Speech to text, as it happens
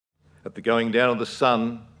At the going down of the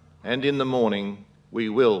sun and in the morning, we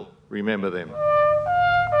will remember them.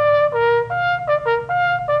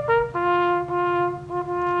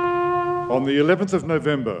 On the 11th of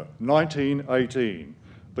November 1918,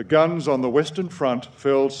 the guns on the Western Front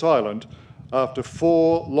fell silent after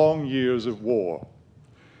 4 long years of war.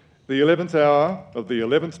 The 11th hour of the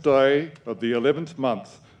 11th day of the 11th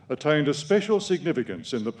month attained a special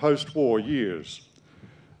significance in the post-war years.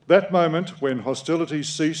 That moment when hostilities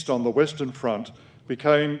ceased on the Western Front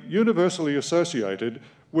became universally associated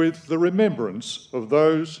with the remembrance of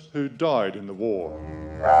those who died in the war.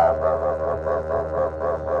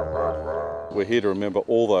 We're here to remember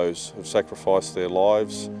all those who've sacrificed their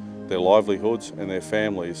lives, their livelihoods and their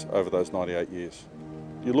families over those 98 years.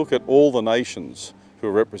 You look at all the nations who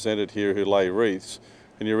are represented here who lay wreaths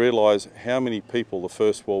and you realise how many people the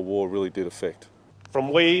First World War really did affect.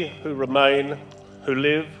 From we who remain, who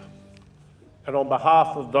live, and on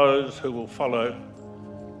behalf of those who will follow,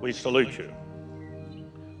 we salute you.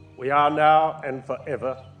 We are now and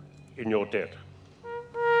forever in your debt.